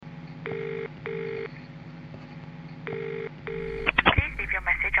Please leave your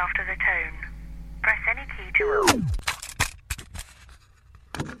message after the tone. Press any key to...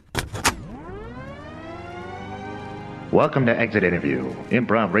 Welcome to Exit Interview,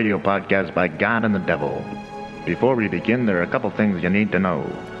 improv radio podcast by God and the Devil. Before we begin, there are a couple things you need to know.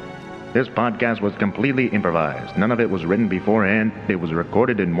 This podcast was completely improvised. None of it was written beforehand. It was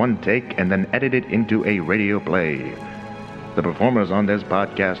recorded in one take and then edited into a radio play. The performers on this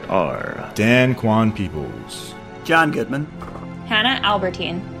podcast are... Dan Kwan Peoples, John Goodman, Hannah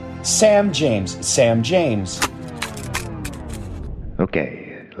Albertine, Sam James.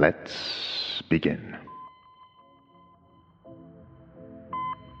 Okay, let's begin.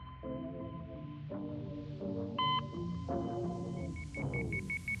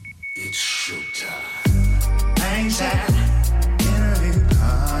 It's showtime. Exit Interview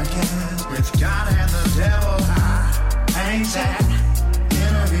Podcast with God and the Devil. Exit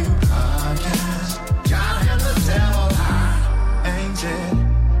Interview Podcast. God and the Devil. Exit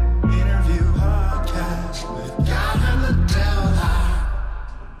Interview Podcast with God and the Devil.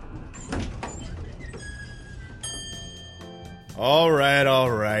 All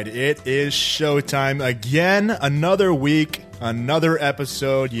right. It is showtime again. Another week, another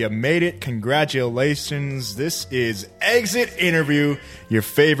episode. You made it. Congratulations. This is Exit Interview, your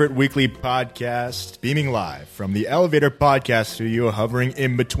favorite weekly podcast, beaming live from the Elevator Podcast Studio, hovering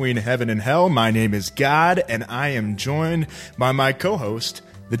in between heaven and hell. My name is God, and I am joined by my co-host,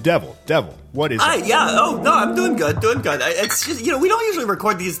 the Devil. Devil, what is it? I'm doing good. It's just, we don't usually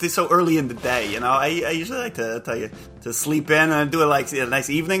record these so early in the day, I usually like to tell you to sleep in and do a nice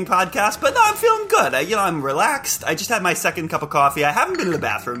evening podcast, but no, I'm feeling good. I'm relaxed. I just had my second cup of coffee. I haven't been to the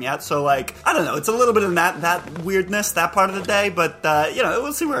bathroom yet, so I don't know. It's a little bit of that weirdness, that part of the day, but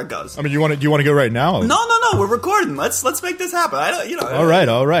we'll see where it goes. I mean, do you want to go right now? No, we're recording. Let's make this happen.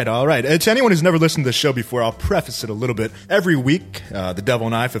 All right. To anyone who's never listened to the show before, I'll preface it a little bit. Every week, the Devil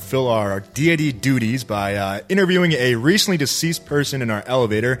and I fulfill our deity duties by interviewing a recently deceased person in our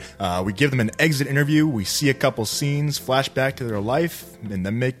elevator. We give them an exit interview. We see a couple scenes, flashback to their life, and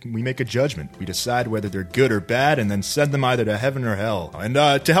then we make a judgment. We decide whether they're good or bad, and then send them either to heaven or hell. And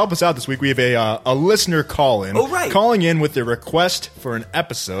to help us out this week, we have a listener call-in. Oh, right. Calling in with a request for an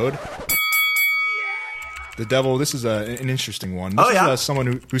episode. The Devil, this is an interesting one. This is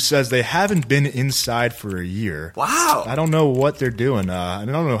someone who says they haven't been inside for a year. Wow. I don't know what they're doing. I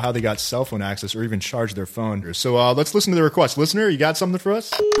don't know how they got cell phone access or even charged their phone. So let's listen to the request. Listener, you got something for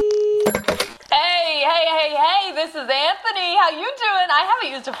us? Hey, this is Anthony. How you doing? I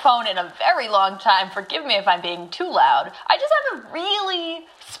haven't used a phone in a very long time. Forgive me if I'm being too loud. I just have a really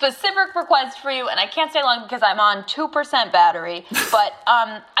specific request for you, and I can't stay long because I'm on 2% battery. But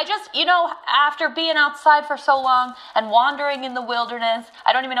I just, after being outside for so long and wandering in the wilderness,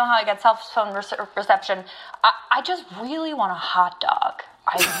 I don't even know how I got cell phone reception. I just really want a hot dog.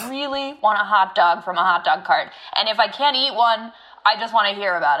 I really want a hot dog from a hot dog cart. And if I can't eat one, I just want to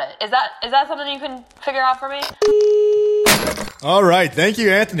hear about it. Is that something you can figure out for me? All right, thank you,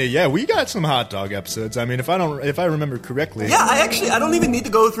 Anthony. Yeah, we got some hot dog episodes. I mean, if I remember correctly. Yeah, I don't even need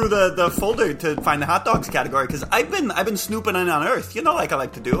to go through the folder to find the hot dogs category, because I've been snooping in on Earth, like I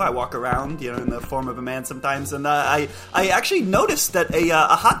like to do. I walk around, in the form of a man sometimes, and I actually noticed that a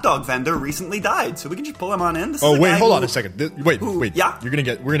hot dog vendor recently died, so we can just pull him on in. Hold on a second. Wait. Yeah, we're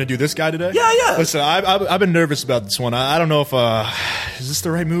gonna do this guy today? Yeah. Listen, I've been nervous about this one. I don't know if is this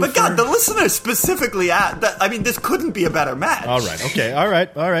the right move? But God, the listener specifically this couldn't be a better match. All right. Okay. All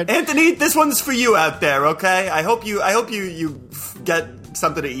right. Anthony, this one's for you out there. Okay. I hope you get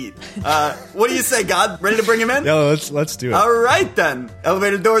something to eat. What do you say, God? Ready to bring him in? Yeah, let's do it. All right then.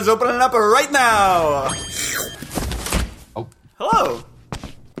 Elevator doors opening up right now. Oh. Hello.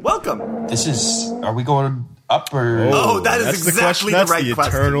 Welcome. Are we going up or? Oh, that is exactly the right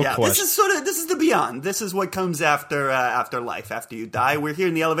question. Eternal yeah, question. This is the beyond. This is what comes after life, after you die. We're here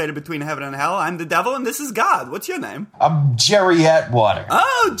in the elevator between heaven and hell. I'm the Devil, and this is God. What's your name? I'm Jerry Atwater.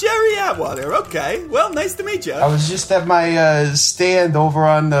 Oh, Jerry Atwater. Okay. Well, nice to meet you. I was just at my stand over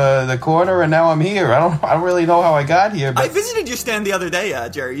on the corner, and now I'm here. I don't really know how I got here. But I visited your stand the other day,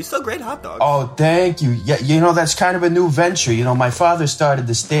 Jerry. You sell great hot dogs. Oh, thank you. Yeah, that's kind of a new venture. My father started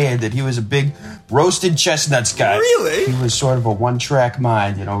the stand, and he was a big roasted chestnuts guy. Really? He was sort of a one-track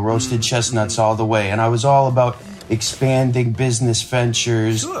mind, roasted chestnuts all the way. And I was all about expanding business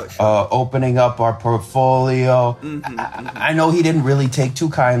ventures, Sure. opening up our portfolio. I know he didn't really take too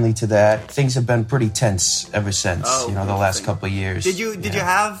kindly to that. Things have been pretty tense ever since, the last couple of years. Did you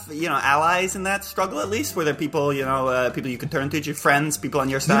have allies in that struggle at least? Were there people people you could turn to, your friends, people on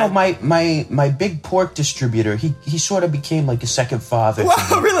your side? My big pork distributor, he sort of became like a second father.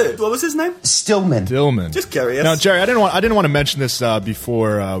 Wow, really? What was his name? Stillman. Just curious. Now, Jerry, I didn't want to mention this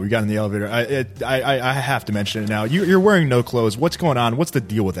before we got in the elevator. I have to mention it now. You're wearing no clothes. What's going on? What's the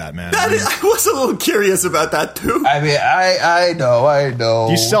deal with that, man? I was a little curious about that too. I mean, I know.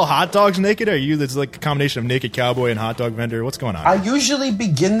 Do you sell hot dogs naked? Are you it's like a combination of naked cowboy and hot dog vendor? What's going on? I usually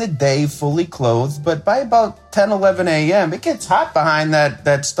begin the day fully clothed, but by about 10, 11 a.m., it gets hot behind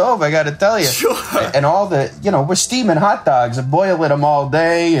that stove, I gotta tell you. Sure. And all we're steaming hot dogs and boiling them all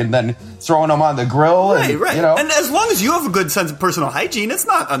day and then throwing them on the grill. Right. And, And as long as you have a good sense of personal hygiene, it's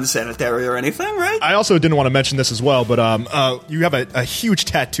not unsanitary or anything, right? I also didn't want to mention this as well, but you have a huge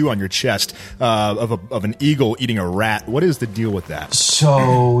tattoo on your chest of an eagle eating a rat. What is the deal with that?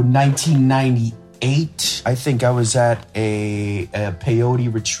 So, 1998, I think I was at a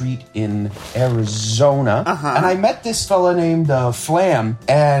peyote retreat in Arizona, and I met this fella named Flam,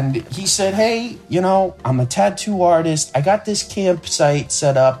 and he said, hey, I'm a tattoo artist. I got this campsite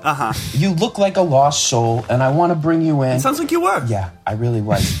set up. You look like a lost soul, and I want to bring you in. It sounds like you were. Yeah, I really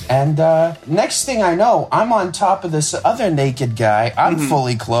was. And next thing I know, I'm on top of this other naked guy. I'm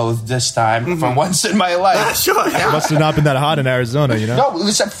fully clothed this time for once in my life. Sure. It must have not been that hot in Arizona, No, it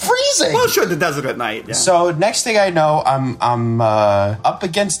was freezing. Well, sure, the desert at night. Yeah. So next thing I know, I'm up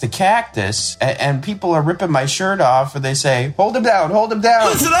against the cactus, and people are ripping my shirt off, and they say, "Hold him down, hold him down."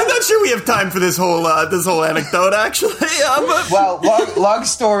 Listen, I'm not sure we have time for this whole anecdote. Actually, Well, long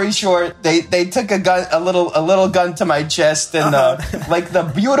story short, they took a little gun to my chest, and like the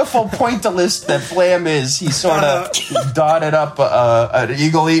beautiful pointillist that Flam is, he sort of dotted up an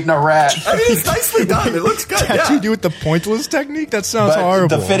eagle eating a rat. I mean, it's nicely done. It looks good. Tattoo do with the pointless technique? That sounds But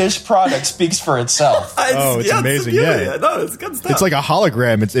horrible. the finished product speaks for itself. It's amazing. Yeah, no, it's good stuff. It's like a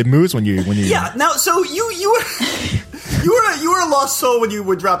hologram. It moves when you. Yeah. Now, so you were you were a lost soul when you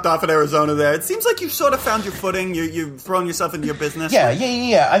were dropped off in Arizona. There, it seems like you sort of found your footing. You've thrown yourself into your business. Yeah.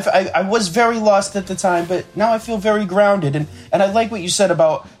 I was very lost at the time, but now I feel very grounded, and I like what you said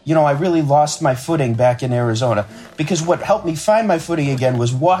about I really lost my footing back in Arizona, because what helped me find my footing again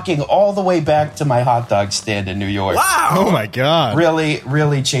was walking all the way back to my hot dog stand in New York. Wow. Oh my God. Really,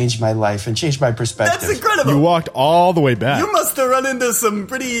 really changed my life and changed my perspective. That's incredible. You walked all the way back. You must have run into some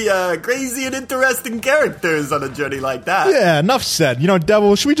pretty crazy and interesting characters on a journey like that. Yeah, enough said.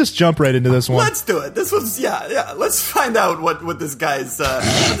 Devil, should we just jump right into this one? Let's do it. This was Let's find out what this guy's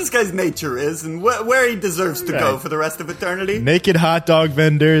nature is and where he deserves to go for the rest of eternity. Naked hot dog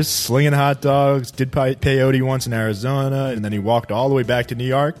vendors, slinging hot dogs, did peyote once in Arizona, and then he walked all the way back to New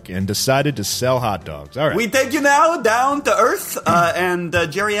York and decided to sell hot dogs. All right. We take you now down to Earth, and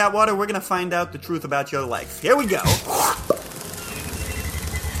Jerry Atwater, we're going to find out the truth about your life. Here we go.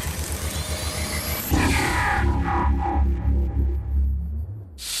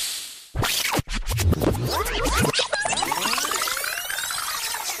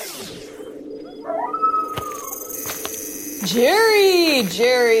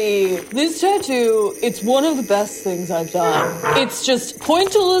 Jerry, this tattoo, it's one of the best things I've done. It's just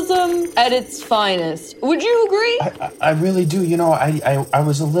pointillism at its finest. Would you agree? I really do. I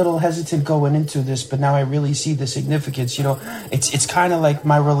was a little hesitant going into this, but now I really see the significance. It's kind of like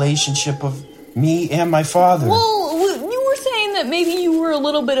my relationship of me and my father. Well, you were saying that maybe you were a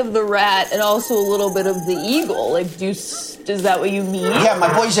little bit of the rat and also a little bit of the eagle. Is that what you mean? Yeah,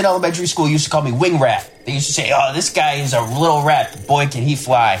 my boys in elementary school used to call me Wing Rat. They used to say, "Oh, this guy is a little rat. Boy, can he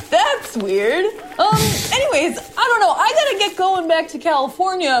fly." That's weird. Anyways, I don't know. I gotta get going back to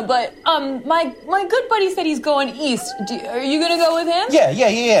California, but my good buddy said he's going east. Are you gonna go with him?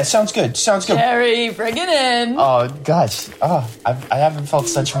 Yeah. Sounds good. Jerry, bring it in. Oh, gosh. I haven't felt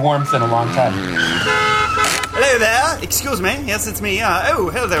such warmth in a long time. Hello there. Excuse me. Yes, it's me.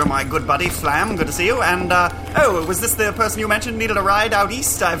 Hello there, my good buddy, Flam. Good to see you. And, was this the person you mentioned needed a ride out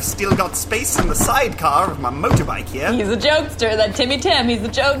east? I've still got space in the sidecar of my motorbike here. He's a jokester. That Timmy Tim, he's a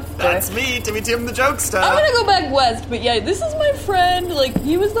jokester. That's me, Timmy Tim the jokester. I'm gonna go back west, but yeah, this is my friend.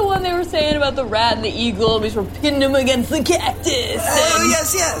 He was the one they were saying about the rat and the eagle, and we were pinning him against the cactus. Oh,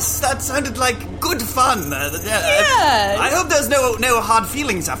 yes. That sounded like good fun. Yeah. I hope there's no hard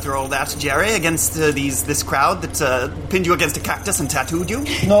feelings after all that, Jerry, against this crowd that pinned you against a cactus and tattooed you.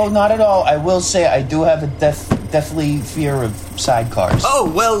 No, not at all. I will say I do have a death definitely fear of sidecars.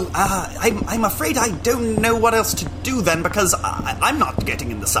 Oh, well, I'm afraid I don't know what else to do then, because I'm not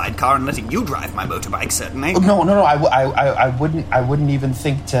getting in the sidecar and letting you drive my motorbike, certainly. No, I wouldn't even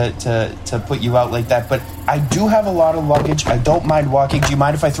think to put you out like that, but I do have a lot of luggage. I don't mind walking. Do you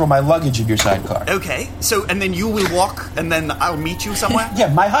mind if I throw my luggage in your sidecar? Okay, so, and then you will walk, and then I'll meet you somewhere?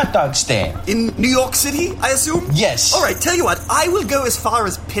 Yeah, my hot dog stand. In New York City, I assume? Yes. All right, tell you what, I will go as far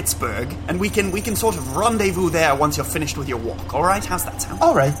as Pittsburgh, and we can sort of rendezvous there once you're finished with your walk, all right? How's that sound?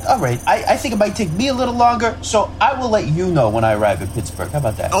 All right. I think it might take me a little longer, so I will let you know when I arrive at Pittsburgh. How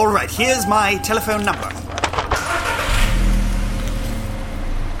about that? All right, here's my telephone number.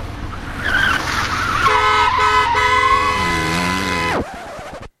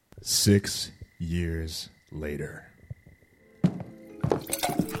 Six years later.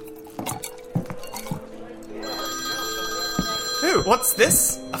 Oh, what's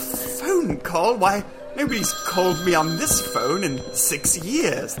this? A phone call? Why, nobody's called me on this phone in 6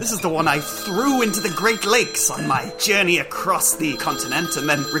 years. This is the one I threw into the Great Lakes on my journey across the continent and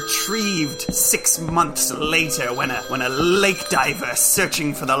then retrieved 6 months later when a lake diver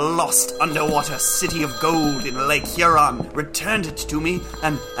searching for the lost underwater city of gold in Lake Huron returned it to me,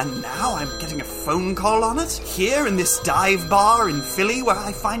 and now I'm getting a phone call on it? Here in this dive bar in Philly where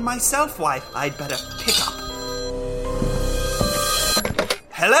I find myself? Why, I'd better pick up.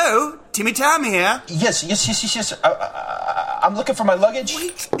 Hello? Timmy Tam here. Yes. I'm looking for my luggage.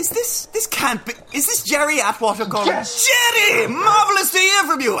 Wait, this can't be... Is this Jerry Atwater calling? Yes. Jerry! Marvelous to hear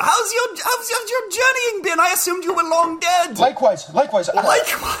from you. How's your journeying been? I assumed you were long dead. Likewise. Likewise?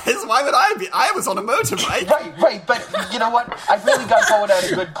 Why would I be? I was on a motorbike. Right, but you know what? I really got going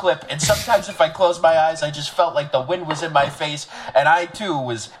at a good clip, and sometimes if I close my eyes, I just felt like the wind was in my face, and I too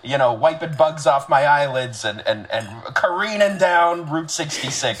was, wiping bugs off my eyelids and careening down Route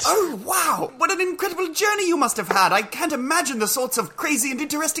 66. Oh, wow. What an incredible journey you must have had. I can't imagine the sorts of crazy and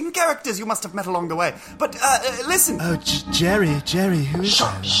interesting characters you must have met along the way. But, listen. Oh, Jerry, who is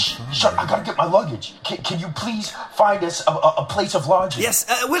that? Shut, I gotta get my luggage. Can you please find us a place of lodging? Yes,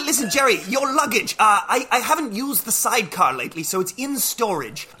 well, listen, Jerry, your luggage. I haven't used the sidecar lately, so it's in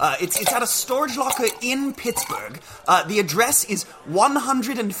storage. It's at a storage locker in Pittsburgh. The address is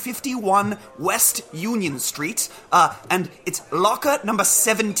 151 West Union Street, and it's locker number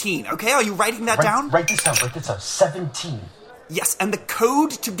 17, okay? Are you writing that down? Write this down, 17. Yes, and the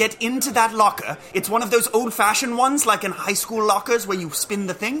code to get into that locker, it's one of those old-fashioned ones, like in high school lockers where you spin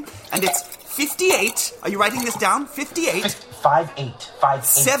the thing, and it's 58. Are you writing this down? 58. 58.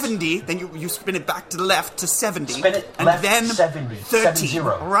 70, then you spin it back to the left to 70. Spin it and left, then 70. 13, 70.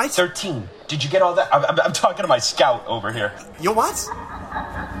 all right? 13. Did you get all that? I'm talking to my scout over here. Your what?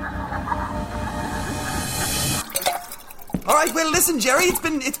 All right, well, listen, Jerry,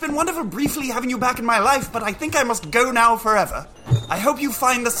 it's been wonderful briefly having you back in my life, but I think I must go now forever. I hope you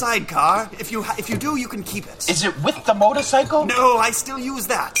find the sidecar. If you do, you can keep it. Is it with the motorcycle? No, I still use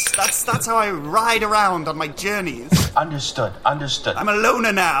that. That's how I ride around on my journeys. Understood. I'm a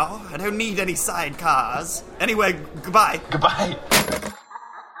loner now. I don't need any sidecars. Anyway, goodbye. Goodbye.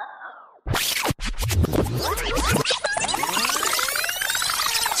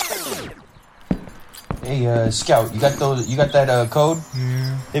 Hey, Scout, you got that code?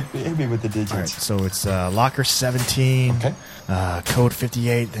 Yeah. Hit me with the digits. All right, so it's locker 17, okay. Code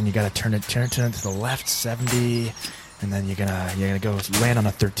 58. Then you got to turn it to the left 70, and then you're gonna go land on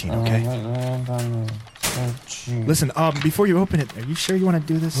a 13. Okay. 13. Listen, before you open it, are you sure you want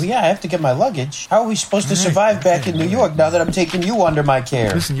to do this? Well, yeah, I have to get my luggage. How are we supposed to survive back in New York now that I'm taking you under my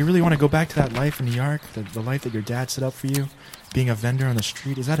care? Listen, you really want to go back to that life in New York, the life that your dad set up for you? Being a vendor on the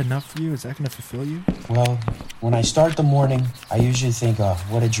street, is that enough for you? Is that going to fulfill you? Well, when I start the morning, I usually think, oh,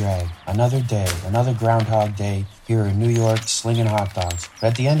 what a drag. Another day, another Groundhog Day here in New York slinging hot dogs. But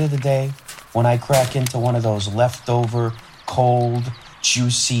at the end of the day, when I crack into one of those leftover, cold,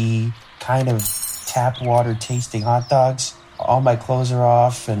 juicy, kind of tap water tasting hot dogs, all my clothes are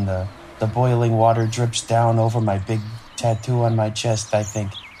off and the boiling water drips down over my big tattoo on my chest, I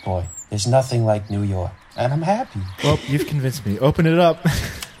think, boy, there's nothing like New York. And I'm happy. Well, you've convinced me. Open it up.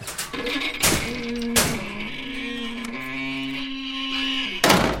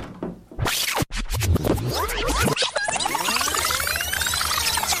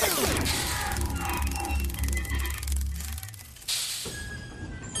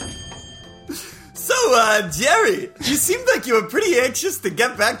 Jerry, you seemed like you were pretty anxious to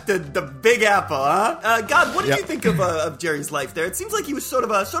get back to the Big Apple, huh? God, what did you think of Jerry's life there? It seems like he was sort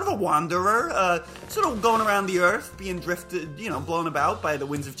of a wanderer, sort of going around the earth, being drifted, blown about by the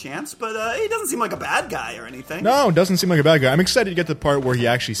winds of chance, but he doesn't seem like a bad guy or anything. No, doesn't seem like a bad guy. I'm excited to get to the part where he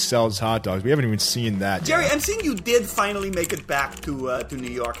actually sells hot dogs. We haven't even seen that Jerry, yet. I'm seeing you did finally make it back to New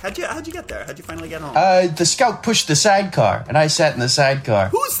York. How'd you get there? How'd you finally get home? The scout pushed the sidecar, and I sat in the sidecar.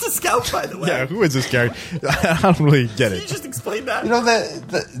 Who's the scout, by the way? Yeah, who is this guy? I don't really get Can you it. just explain that?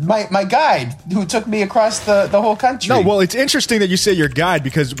 My guide who took me across the whole country. No, well, it's interesting that you say your guide,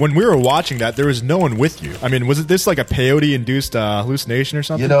 because when we were watching that, there was no one with you. I mean, was it this like a peyote-induced hallucination or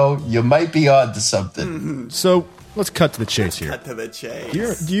something? You might be on to something. So, let's cut to the chase here. Cut to the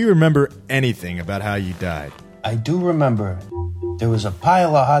chase. Do you remember anything about how you died? I do remember there was a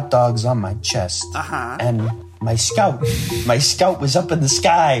pile of hot dogs on my chest. And my scout was up in the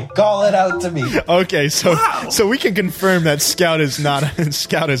sky calling out to me. Okay, so we can confirm that Scout is not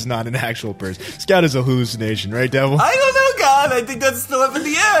an actual person. Scout is a hallucination, right, Devil? I don't know, God. I think that's still up in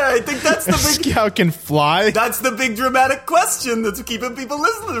the air. I think that's the big... Scout can fly? That's the big dramatic question that's keeping people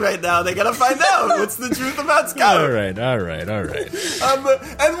listening right now. They gotta find out what's the truth about Scout. All right. And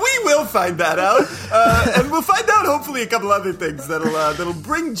we will find that out. And we'll find out, hopefully, a couple other things that'll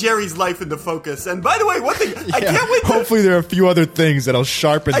bring Jerry's life into focus. And by the way, one thing... I can't wait to... Hopefully there are a few other things that'll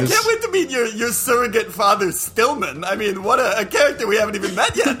sharpen this... I can't wait to meet your surrogate father, Stillman. I mean, what a character we haven't even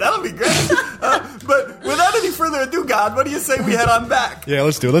met yet. That'll be great. But without any further ado, God, what do you say we head on back? Yeah,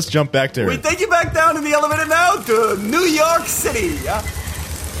 let's do it. Let's jump back to We Earth. take you back down in the elevator now to New York City.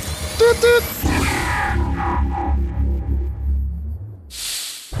 Toot, toot.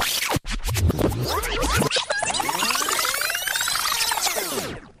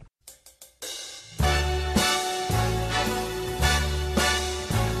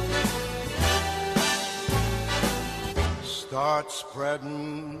 Start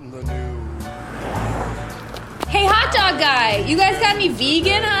spreading the news. Hey, hot dog guy, you guys got any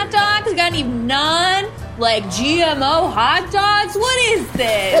vegan hot dogs? Got any none? Like GMO hot dogs? What is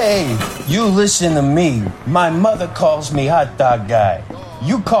this? Hey, you listen to me. My mother calls me hot dog guy.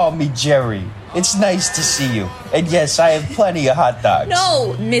 You call me Jerry. It's nice to see you. And yes, I have plenty of hot dogs.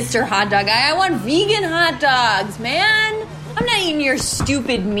 No, Mr. Hot Dog Guy, I want vegan hot dogs, man. I'm not eating your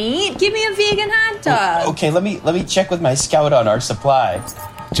stupid meat. Give me a vegan hot dog. Okay, let me check with my scout on our supply.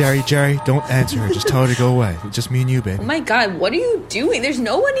 Jerry, don't answer her. Just tell her to go away. It's just me and you, baby. Oh my God, what are you doing? There's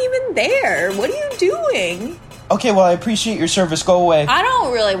no one even there. What are you doing? Okay, well, I appreciate your service. Go away. I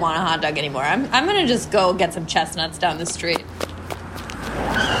don't really want a hot dog anymore. I'm gonna just go get some chestnuts down the street.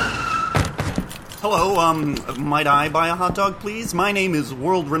 Hello, might I buy a hot dog, please? My name is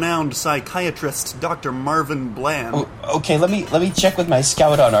world-renowned psychiatrist Dr. Marvin Bland. Oh, okay, let me check with my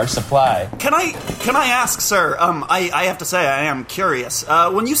scout on our supply. Can I ask, sir? I have to say I am curious.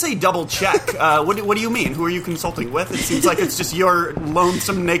 When you say double check, what do you mean? Who are you consulting with? It seems like it's just your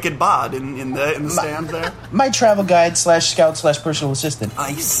lonesome naked bod in the stand there. My travel guide / scout / personal assistant.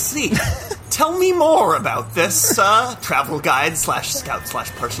 I see. Tell me more about this travel guide / scout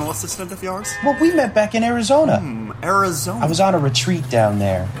 / personal assistant of yours. Well, we met back in Arizona. Arizona. I was on a retreat down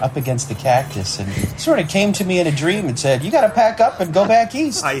there, up against the cactus, and he sort of came to me in a dream and said, "You got to pack up and go back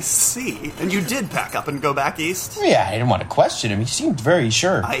east." I see. And you did pack up and go back east? Yeah, I didn't want to question him. He seemed very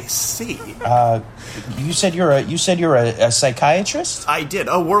sure. I see. You said you're a psychiatrist? I did.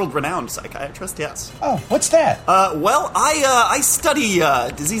 A world-renowned psychiatrist, yes. Oh, what's that? Well, I study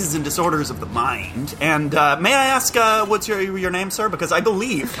diseases and disorders of the mind. And may I ask what's your name, sir? Because I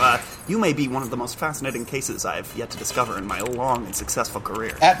believe you may be one of the most fascinating cases I've yet to discover in my long and successful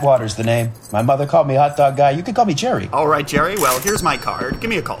career. Atwater's the name. My mother called me hot dog guy. You can call me Jerry. All right, Jerry. Well, here's my card. Give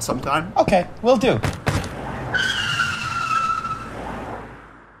me a call sometime. Okay, will do.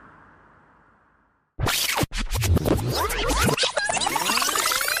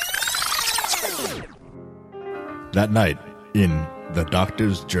 That night, in the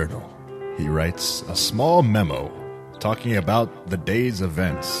doctor's journal, he writes a small memo talking about the day's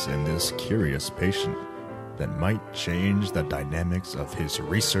events in this curious patient that might change the dynamics of his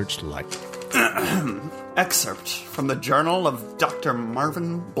research life. Excerpt from the journal of Dr.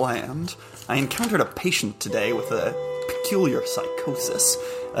 Marvin Bland. I encountered a patient today with a peculiar psychosis.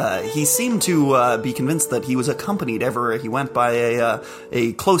 He seemed to be convinced that he was accompanied everywhere he went by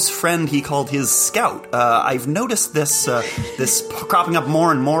a close friend he called his scout. I've noticed this cropping up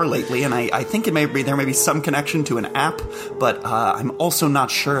more and more lately, and I think there may be some connection to an app, but I'm also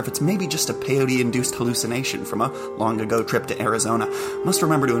not sure if it's maybe just a peyote-induced hallucination from a long-ago trip to Arizona. Must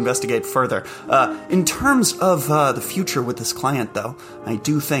remember to investigate further. In terms of the future with this client, though, I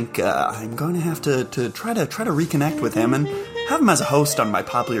do think I'm going to have to try to reconnect with him and have him as a host on my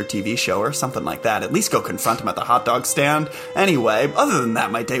popular TV show or something like that. At least go confront him at the hot dog stand. Anyway, other than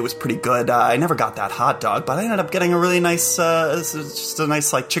that, my day was pretty good. I never got that hot dog, but I ended up getting a really nice, just a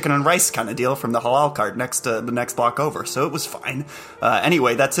nice like chicken and rice kind of deal from the halal cart next to the next block over, so it was fine.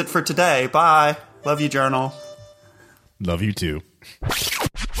 Anyway, that's it for today. Bye. Love you, Journal. Love you too.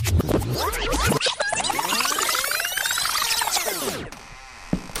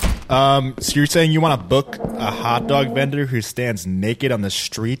 So you're saying you want to book a hot dog vendor who stands naked on the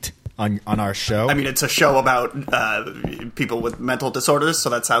street on our show? I mean, it's a show about people with mental disorders,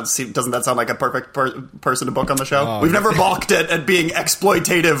 so doesn't that sound like a perfect person to book on the show? Oh, We've never balked at being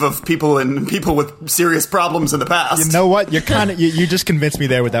exploitative of people with serious problems in the past. You know what? You just convinced me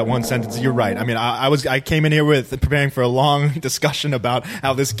there with that one sentence. You're right. I mean, I came in here preparing for a long discussion about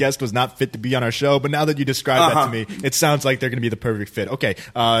how this guest was not fit to be on our show, but now that you described that to me, it sounds like they're going to be the perfect fit. Okay,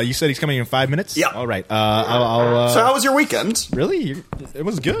 you said he's coming in 5 minutes? Yeah. All right. I'll so how was your weekend? Really? It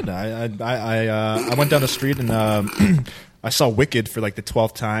was good. I went down the street and I saw Wicked for like the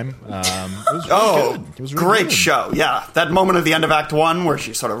 12th time. It was really good. It was really great good. show! Yeah, that moment at the end of Act 1 where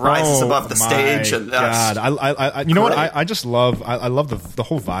she sort of rises above the stage. And God, I you know what? I just love the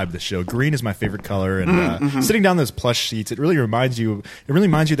whole vibe of the show. Green is my favorite color, and sitting down those plush seats, it really reminds you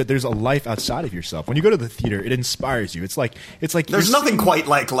that there's a life outside of yourself. When you go to the theater, it inspires you. It's like there's nothing quite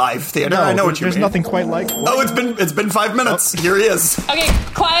like live theater. No, I know what you mean. There's nothing quite like. Oh, it's been 5 minutes. Here he is. Okay,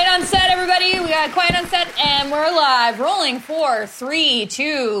 quiet on set, everybody. We got quiet on set, and we're live. Rolling 4, 3,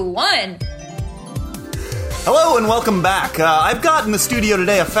 2, 1. Hello and welcome back. I've got in the studio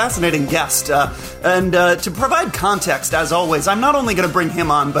today a fascinating guest, and to provide context, as always, I'm not only going to bring him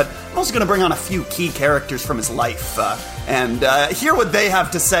on, but I'm also going to bring on a few key characters from his life, and hear what they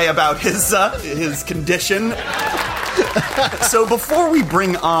have to say about his condition. So before we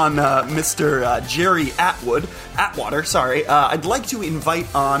bring on Mr. Jerry Atwater, I'd like to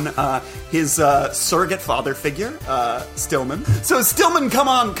invite on his surrogate father figure, Stillman. So Stillman, come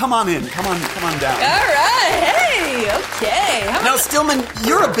on in, come on down. All right, hey, okay. Now, Stillman,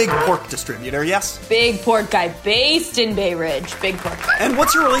 you're a big pork distributor, yes? Big pork guy, based in Bay Ridge. Big pork guy. And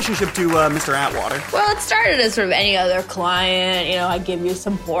what's your relationship to Mr. Atwater? Well, it started as sort of any other client. You know, I give you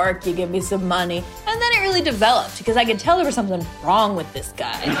some pork, you give me some money. And then it really developed because I could tell there was something wrong with this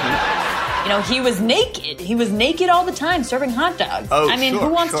guy. You know, he was naked. He was naked all the time serving hot dogs. Oh, I mean, who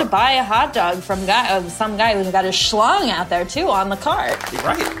wants to buy a hot dog from some guy who's got his schlong out there, too, on the cart?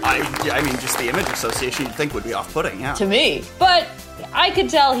 Right. I mean, just the image association you'd think would be off-putting, yeah. To me. But I could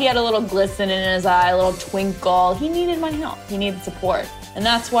tell he had a little glisten in his eye, a little twinkle. He needed my help. He needed support. And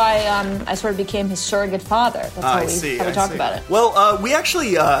that's why I sort of became his surrogate father. That's how we talk about it. Well, we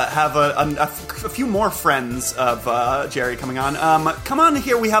actually have a few more friends of Jerry coming on. Come on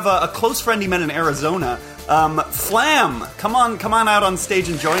here. We have a close friend he met in Arizona. Flam, come on out on stage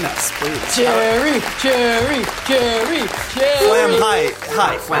and join us, please. Jerry. Flam,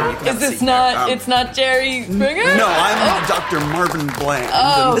 hi, Flam. You can have Is a this seat not? there. It's not Jerry Springer? No, I'm Dr. Marvin Bland.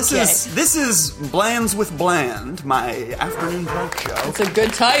 Oh, and okay. This is Blands with Bland, my afternoon talk show. It's a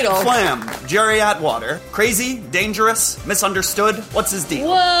good title. Flam, Jerry Atwater. Crazy, dangerous, misunderstood. What's his deal?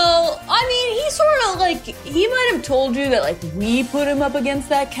 Well, I mean, he sort of like, he might have told you that like we put him up against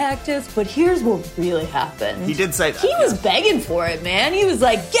that cactus, but here's what really happened. He did say that. He was begging for it, man. He was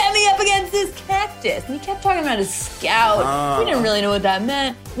like, get me up against this cactus. And he kept talking about his scout. We didn't really know what that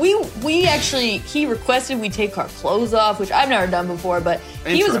meant. He requested we take our clothes off, which I've never done before, but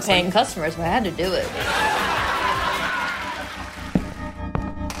he was a paying customer, so I had to do it.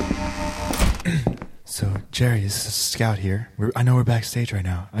 So, Jerry, this is Scout here. I know we're backstage right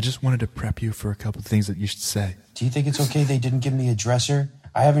now. I just wanted to prep you for a couple of things that you should say. Do you think it's okay they didn't give me a dresser?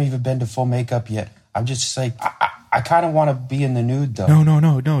 I haven't even been to full makeup yet. I'm just like, I kind of want to be in the nude, though.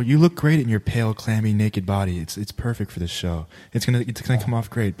 No. You look great in your pale, clammy, naked body. It's perfect for this show. It's gonna come off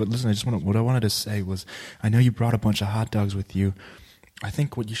great. But listen, what I wanted to say was, I know you brought a bunch of hot dogs with you. I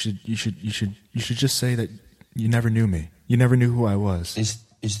think what you should just say that you never knew me. You never knew who I was.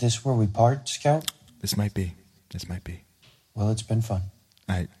 Is this where we part, Scout? This might be. Well, it's been fun.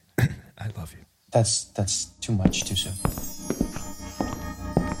 I love you. That's too much too soon.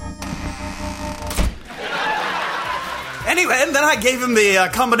 Anyway, and then I gave him the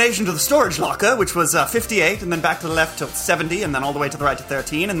combination to the storage locker, which was 58, and then back to the left to 70, and then all the way to the right to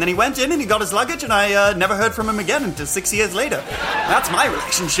 13, and then he went in and he got his luggage, and I never heard from him again until 6 years later. That's my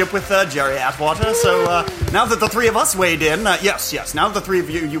relationship with Jerry Atwater. So now that the three of us weighed in, yes, now that the three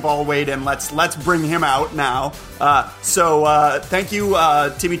of you've all weighed in, let's bring him out now. So thank you,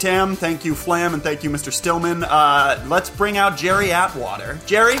 Timmy Tam, thank you, Flam, and thank you, Mr. Stillman. Let's bring out Jerry Atwater.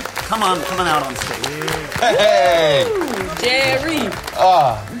 Jerry, come on out on stage. Hey! Jerry.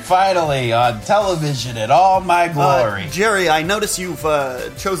 Finally on television in all my glory. Jerry, I notice you've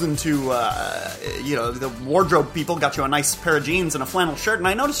chosen to, the wardrobe people got you a nice pair of jeans and a flannel shirt, and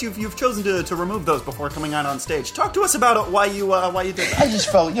I notice you've chosen to remove those before coming out on stage. Talk to us about it, why you did that. I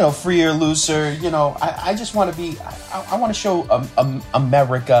just felt, freer, looser. I just want to be. I want to show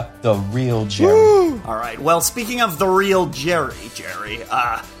America the real Jerry. Woo! All right. Well, speaking of the real Jerry,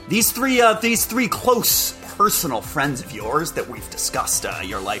 these three close personal friends of yours that we've discussed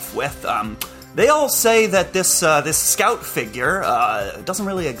your life with, they all say that this scout figure doesn't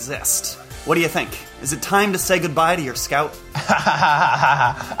really exist. What do you think? Is it time to say goodbye to your scout?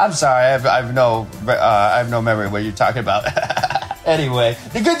 I'm sorry, I have no memory of what you're talking about. Anyway,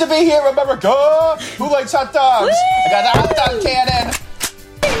 good to be here, America. Who likes hot dogs? I got the hot dog cannon.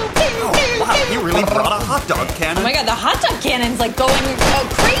 Oh, wow, you really brought a hot dog cannon. Oh my god, the hot dog cannon's like going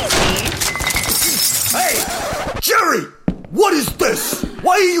crazy. Hey, Jerry, what is this?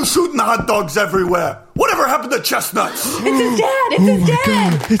 Why are you shooting hot dogs everywhere? Whatever happened to Chestnuts? It's his dad. It's his dad.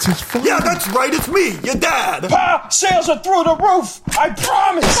 God, it's his father. Yeah, that's right. It's me, your dad. Pa, sales are through the roof. I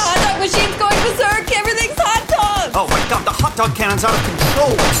promise. The hot dog machine's going berserk. Everything's hot dogs. Oh my god, the hot dog cannon's out of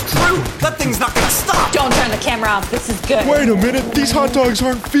control. It's true. That thing's not gonna stop. Don't turn the camera off. This is good. Wait a minute, these hot dogs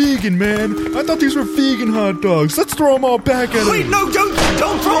aren't vegan, man. I thought these were vegan hot dogs. Let's throw them all back at Wait, him. no, don't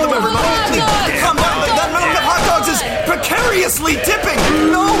throw them, everybody. Hot dogs. Come on, that mountain of hot dogs is precariously tipping.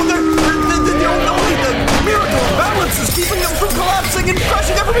 No, only the miracle of balance is keeping them from collapsing and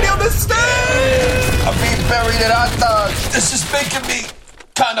crushing everybody on this stage. I'm being buried in hot dogs. This is making me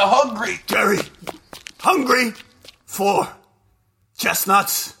kind of hungry. Jerry, hungry for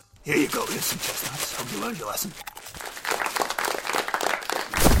chestnuts? Here you go, here's some chestnuts. Hope you learned your lesson.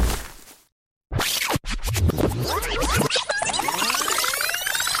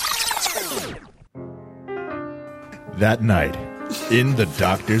 That night, in the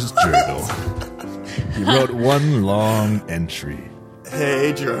doctor's journal, he wrote one long entry.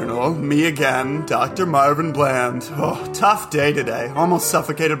 Hey, Journal. Me again, Dr. Marvin Bland. Oh, tough day today. Almost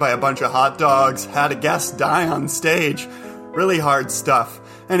suffocated by a bunch of hot dogs. Had a guest die on stage. Really hard stuff.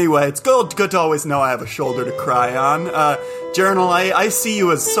 Anyway, it's good to always know I have a shoulder to cry on. Journal, I see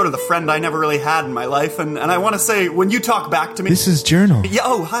you as sort of the friend I never really had in my life, and I want to say, when you talk back to me... This is Journal. Yeah,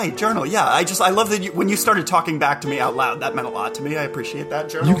 oh, hi, Journal. Yeah, I love that when you started talking back to me out loud, that meant a lot to me. I appreciate that,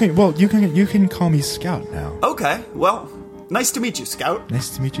 Journal. You can call me Scout now. Okay, well, nice to meet you, Scout.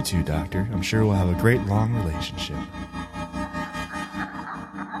 Nice to meet you too, Doctor. I'm sure we'll have a great long relationship.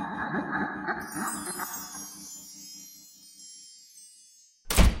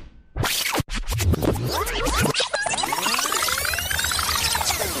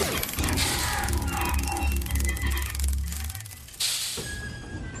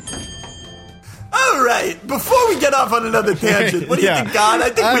 Before we get off on another tangent, what do you think, God? I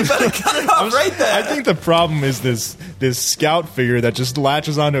think we better cut it off right there. I think the problem is this scout figure that just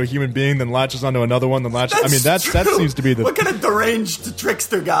latches onto a human being, then latches onto another one, then latches... that seems to be the... What kind of deranged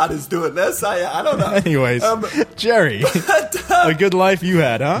trickster God is doing this? I don't know. Anyways, Jerry, a good life you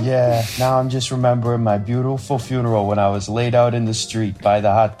had, huh? Yeah, now I'm just remembering my beautiful funeral when I was laid out in the street by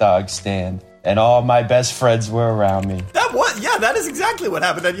the hot dog stand. And all my best friends were around me. That is exactly what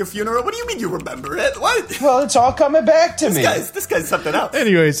happened at your funeral. What do you mean you remember it? What? Well, it's all coming back to me. This guy's something else.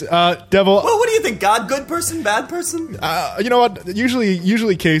 Anyways, Devil. Well, what do you think? God, good person, bad person? You know what?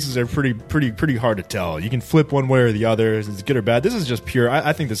 Usually cases are pretty hard to tell. You can flip one way or the other. Is it good or bad? This is just pure.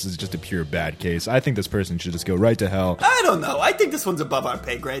 I think this is just a pure bad case. I think this person should just go right to hell. I don't know. I think this one's above our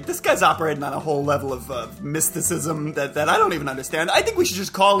pay grade. This guy's operating on a whole level of mysticism that I don't even understand. I think we should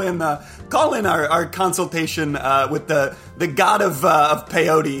just call in our consultation with the god of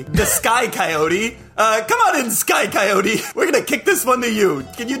peyote, the Sky Coyote. Come on in, Sky Coyote. We're gonna kick this one to you.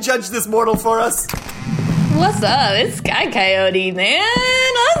 Can you judge this mortal for us? What's up? It's Sky Coyote, man.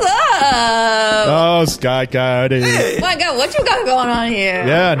 What's up? Oh, Sky Coyote. Hey. My God, what you got going on here?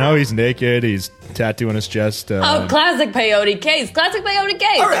 Yeah, no, he's naked. He's tattooing his chest. Classic peyote case. Classic peyote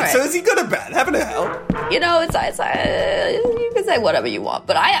case. All right, so is he good or bad? Heaven or hell? You know, it's you can say whatever you want,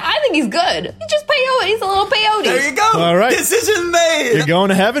 but I think he's good. He's just peyote. He's a little peyote. There you go. All right. Decision made. You're going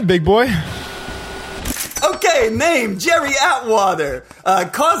to heaven, big boy. Okay, name, Jerry Atwater.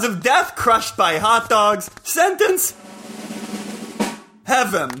 Cause of death, crushed by hot dogs. Sentence,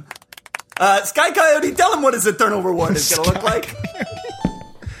 heaven. Sky Coyote, tell him what his eternal reward is going to look like.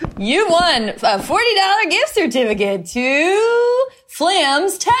 You won a $40 gift certificate to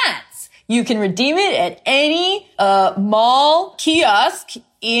Flam's Tats. You can redeem it at any mall kiosk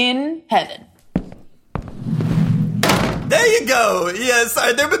in heaven. There you go. Yes,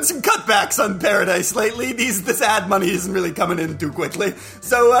 there have been some cutbacks on Paradise lately. This ad money isn't really coming in too quickly.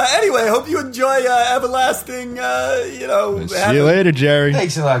 So anyway, hope you enjoy Everlasting, See you later, Jerry.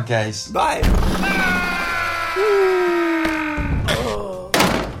 Thanks a lot, guys. Bye.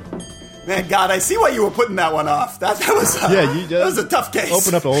 Man, God, I see why you were putting that one off. That was a tough case.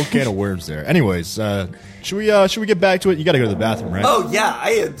 Open up a whole can of worms there. Anyways, should we get back to it? You got to go to the bathroom, right? Oh yeah,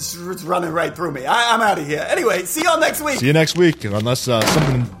 it's running right through me. I'm out of here. Anyway, see y'all next week. See you next week. Unless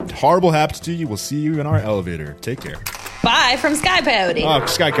something horrible happens to you, we'll see you in our elevator. Take care. Bye from Sky Coyote. Oh,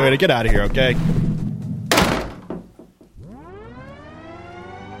 Sky Coyote, get out of here, okay?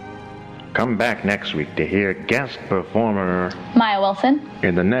 Come back next week to hear guest performer Maya Wilson.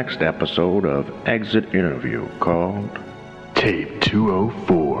 in the next episode of Exit Interview called Tape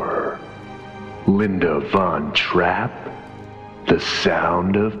 204. Linda Von Trapp. The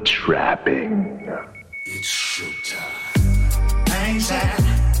sound of trapping. It's showtime. Things that